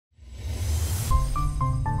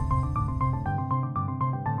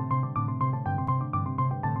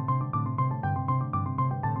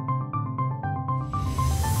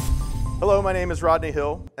Hello, my name is Rodney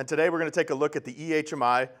Hill, and today we're going to take a look at the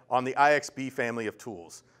eHMI on the IXB family of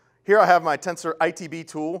tools. Here I have my Tensor ITB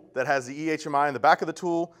tool that has the eHMI in the back of the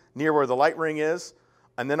tool near where the light ring is,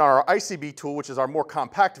 and then our ICB tool, which is our more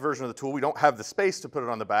compact version of the tool. We don't have the space to put it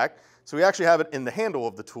on the back, so we actually have it in the handle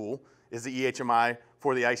of the tool, is the eHMI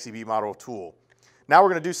for the ICB model tool. Now we're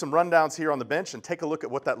going to do some rundowns here on the bench and take a look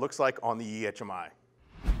at what that looks like on the eHMI.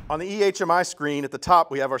 On the eHMI screen at the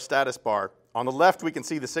top we have our status bar. On the left we can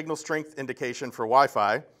see the signal strength indication for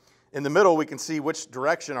Wi-Fi. In the middle we can see which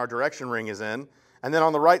direction our direction ring is in. And then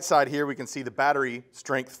on the right side here we can see the battery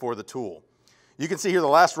strength for the tool. You can see here the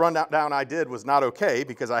last rundown I did was not okay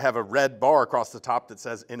because I have a red bar across the top that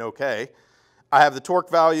says in okay. I have the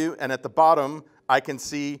torque value, and at the bottom I can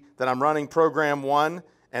see that I'm running program 1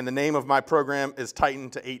 and the name of my program is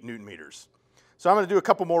tightened to 8 Newton meters. So I'm going to do a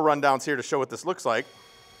couple more rundowns here to show what this looks like.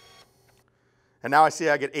 And now I see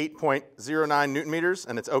I get 8.09 Newton meters,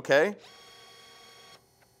 and it's okay.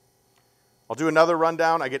 I'll do another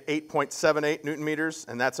rundown. I get 8.78 Newton meters,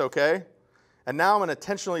 and that's okay. And now I'm going to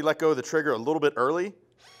intentionally let go of the trigger a little bit early.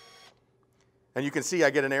 And you can see I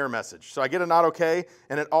get an error message. So I get a not okay,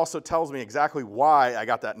 and it also tells me exactly why I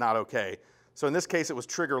got that not okay. So in this case, it was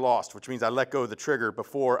trigger lost, which means I let go of the trigger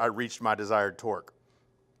before I reached my desired torque.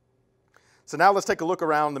 So now let's take a look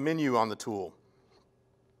around the menu on the tool.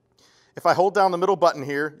 If I hold down the middle button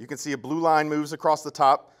here, you can see a blue line moves across the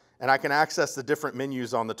top, and I can access the different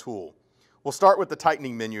menus on the tool. We'll start with the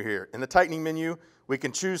tightening menu here. In the tightening menu, we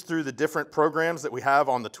can choose through the different programs that we have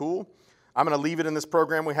on the tool. I'm going to leave it in this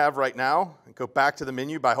program we have right now and go back to the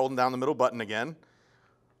menu by holding down the middle button again.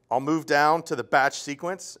 I'll move down to the batch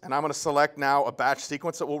sequence, and I'm going to select now a batch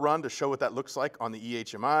sequence that we'll run to show what that looks like on the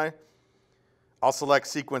eHMI. I'll select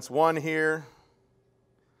sequence 1 here.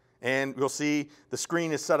 And you'll see the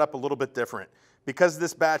screen is set up a little bit different. Because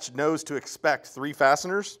this batch knows to expect 3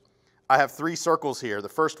 fasteners, I have 3 circles here. The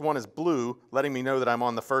first one is blue, letting me know that I'm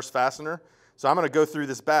on the first fastener. So I'm going to go through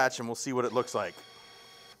this batch and we'll see what it looks like.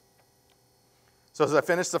 So as I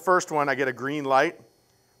finish the first one, I get a green light.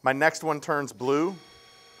 My next one turns blue.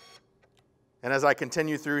 And as I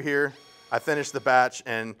continue through here, I finish the batch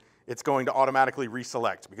and it's going to automatically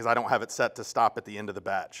reselect because I don't have it set to stop at the end of the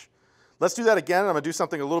batch. Let's do that again. I'm going to do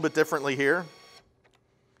something a little bit differently here.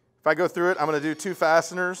 If I go through it, I'm going to do 2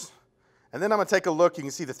 fasteners, and then I'm going to take a look. You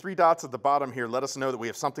can see the 3 dots at the bottom here let us know that we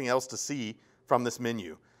have something else to see from this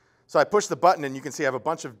menu. So I push the button, and you can see I have a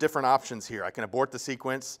bunch of different options here. I can abort the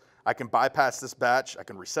sequence, I can bypass this batch, I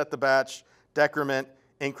can reset the batch, decrement,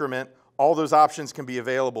 increment. All those options can be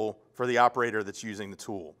available for the operator that's using the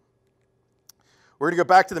tool. We're going to go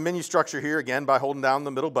back to the menu structure here again by holding down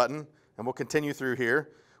the middle button, and we'll continue through here.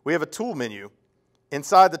 We have a tool menu.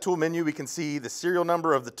 Inside the tool menu, we can see the serial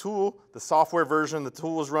number of the tool, the software version the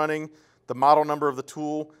tool is running, the model number of the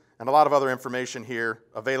tool, and a lot of other information here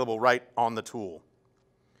available right on the tool.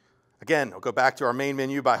 Again, I'll go back to our main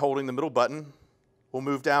menu by holding the middle button. We'll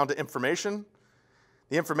move down to information.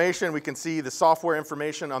 The information, we can see the software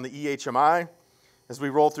information on the eHMI. As we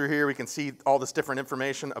roll through here, we can see all this different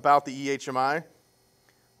information about the eHMI.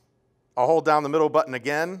 I'll hold down the middle button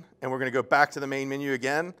again, and we're going to go back to the main menu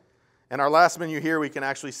again. And our last menu here, we can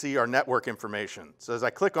actually see our network information. So as I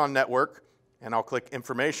click on network, and I'll click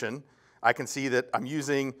information, I can see that I'm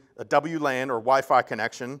using a WLAN or Wi-Fi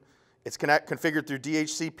connection. It's configured through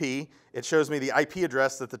DHCP. It shows me the IP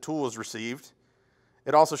address that the tool has received.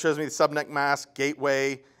 It also shows me the subnet mask,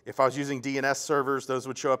 gateway. If I was using DNS servers, those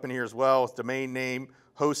would show up in here as well, with domain name,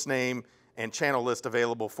 host name, and channel list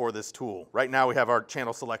available for this tool. Right now we have our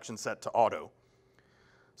channel selection set to auto.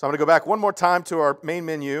 So I'm going to go back one more time to our main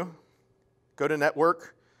menu, go to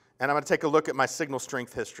network, and I'm going to take a look at my signal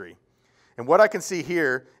strength history. And what I can see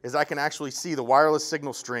here is I can actually see the wireless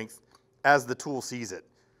signal strength as the tool sees it.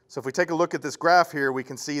 So if we take a look at this graph here, we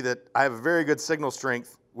can see that I have a very good signal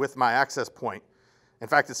strength with my access point. In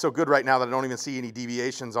fact, it's so good right now that I don't even see any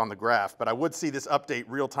deviations on the graph, but I would see this update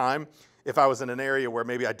real time if I was in an area where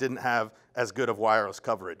maybe I didn't have as good of wireless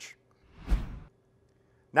coverage.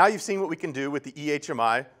 Now you've seen what we can do with the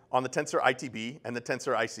eHMI on the Tensor ITB and the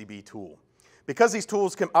Tensor ICB tool. Because these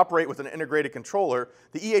tools can operate with an integrated controller,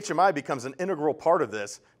 the eHMI becomes an integral part of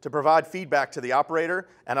this to provide feedback to the operator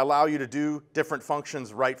and allow you to do different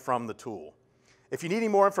functions right from the tool. If you need any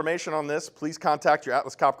more information on this, please contact your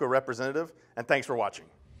Atlas Copco representative, and thanks for watching.